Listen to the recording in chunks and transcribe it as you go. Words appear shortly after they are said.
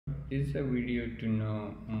This is a video to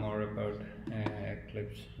know more about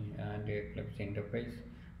Eclipse and the Eclipse interface.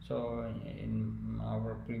 So in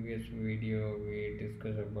our previous video we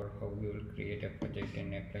discussed about how we will create a project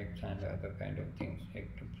in Eclipse and other kind of things,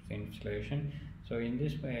 Eclipse installation. So in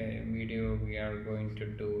this video we are going to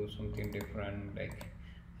do something different, like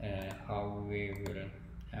how we will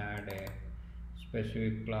add a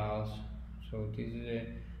specific class. So this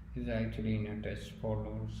is actually in a test folder,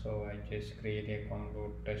 so I just create a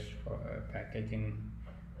convert test for a package in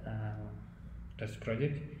test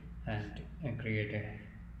project and create a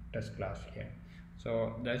test class here.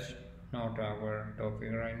 So that's not our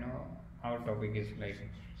topic right now. Our topic is like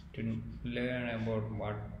to learn about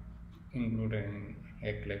what included in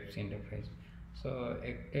Eclipse interface. So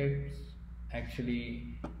Eclipse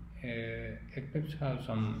actually Eclipse has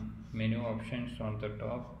some menu options on the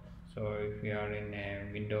top. So if you are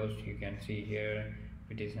in Windows, you can see here.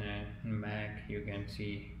 If it is a Mac, you can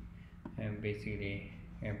see basically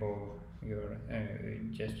above your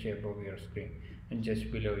just above your screen and just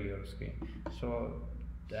below your screen. So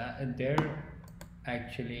there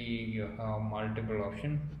actually you have multiple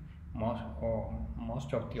options.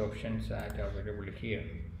 Most of the options that are available here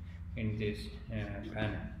in this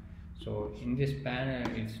panel. So in this panel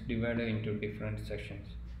it's divided into different sections.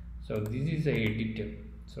 So this is a editor.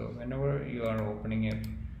 So whenever you are opening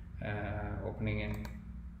a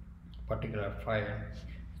particular file,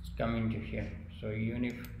 it's coming to here. So even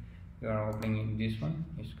if you are opening this one,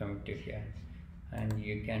 it's coming to here, and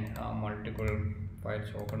you can have multiple files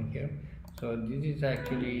open here. So this is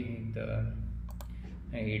actually the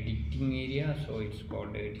editing area, so it's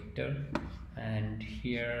called editor, and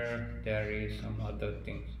here there is some other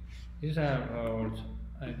things. These are also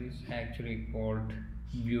this is actually called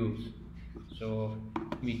views. So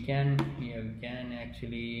we can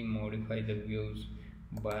actually modify the views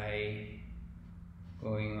by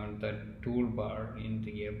going on the toolbar in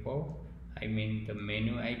the above, I mean the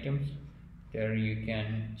menu items. There you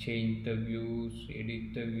can change the views,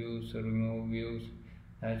 edit the views, remove views.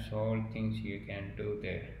 That's all things you can do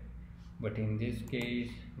there. But in this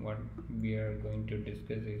case what we are going to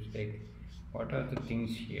discuss is like what are the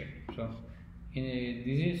things here. So this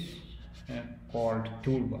is called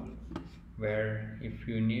toolbar, where if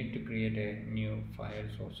you need to create a new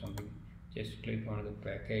files or something, just click on the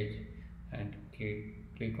package and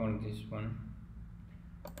click on this one,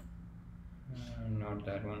 not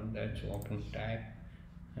that one, that's open tab,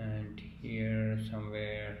 and here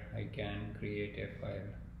somewhere I can create a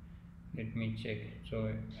file. Let me check. So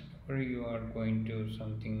whenever you are going to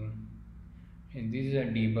something, and this is a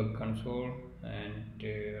debug console and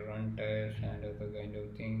run test and other kind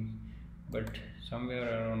of things, but somewhere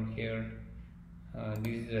around here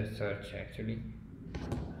this is a search actually,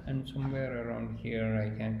 and somewhere around here I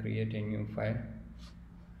can create a new file,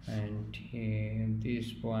 and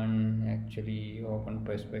this one actually open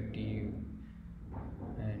perspective,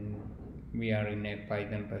 and we are in a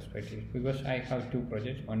Python perspective because I have two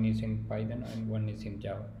projects, one is in Python and one is in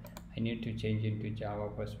Java. I need to change into Java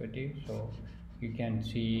perspective, so you can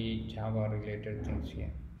see Java related things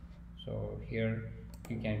here. So here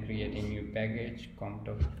you can create a new package,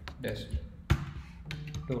 config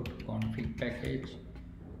package.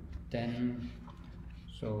 Then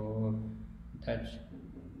so that's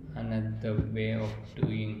another way of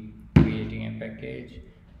creating a package,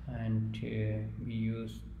 and we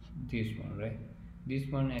use this one, right? This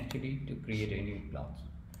one actually to create a new class.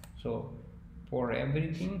 So for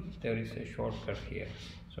everything there is a shortcut here,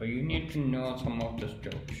 so you need to know some of the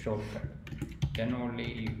shortcut, then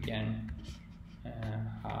only you can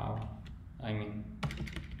have, I mean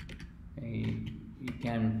you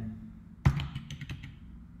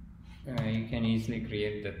can easily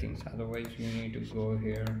create the things. Otherwise you need to go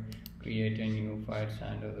here, create a new files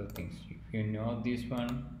and other things. If you know this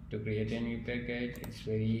one, to create a new package, it's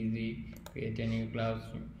very easy. Create a new class,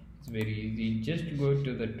 it's very easy. Just go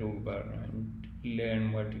to the toolbar and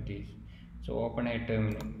learn what it is. So open a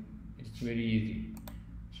terminal, it's very easy.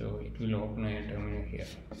 So it will open a terminal here.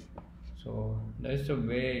 So that's the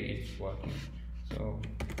way it's working. So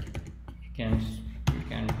you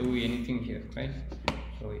can do anything here, right?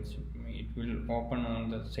 So it will open on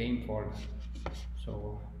the same folder.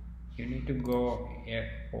 So you need to go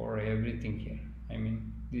for everything here. I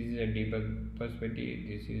mean, this is a debug perspective,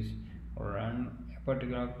 this is run a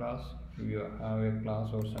particular class. If you have a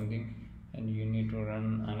class or something and you need to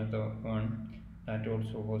run another one, that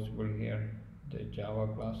also possible here, the Java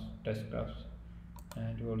class, test class,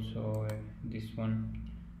 and also this one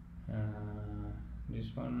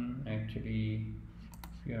actually,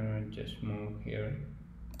 if you are just move here,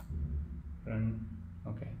 run,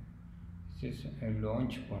 okay, this is a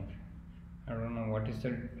launch point. I don't know what is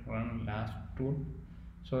the run last tool.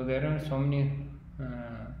 So there are so many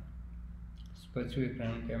specific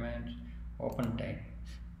run commands. Open type,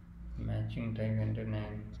 matching type, internet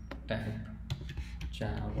type,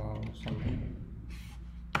 Java or something.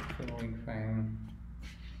 So if I'm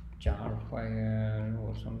jar file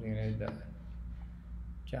or something like that,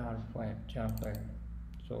 jar file,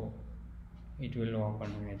 so it will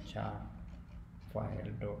open a jar file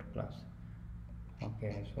dot class.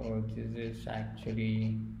 Okay, so this is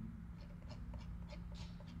actually,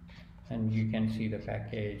 and you can see the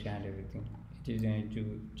package and everything. It is a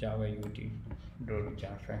Java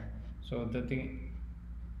jar file. So the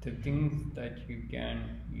things that you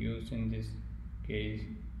can use in this case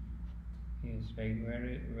is like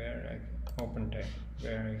where open type,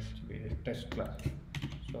 where actually a test class.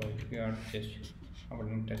 So if you are just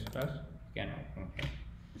opening test class, you can open here.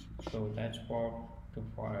 So that's for to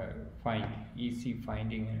find easy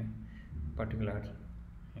finding a particular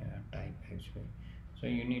type actually. So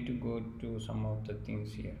you need to go to some of the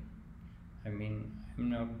things here. I mean, I'm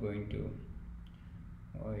not going to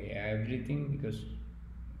everything because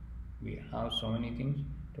we have so many things.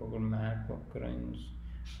 Toggle map occurrence,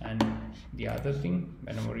 and the other thing,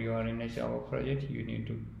 whenever you are in a Java project, you need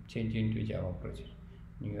to change into Java project.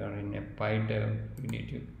 You are in a PyDev, you need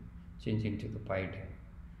to change into the PyDev.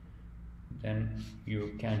 Then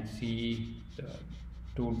you can see the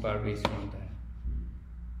toolbar based on that.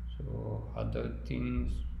 So other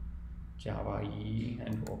things, Java E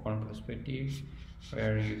and open perspective,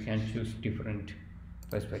 where you can choose different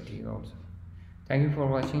perspective also. Thank you for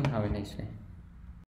watching. Have a nice day.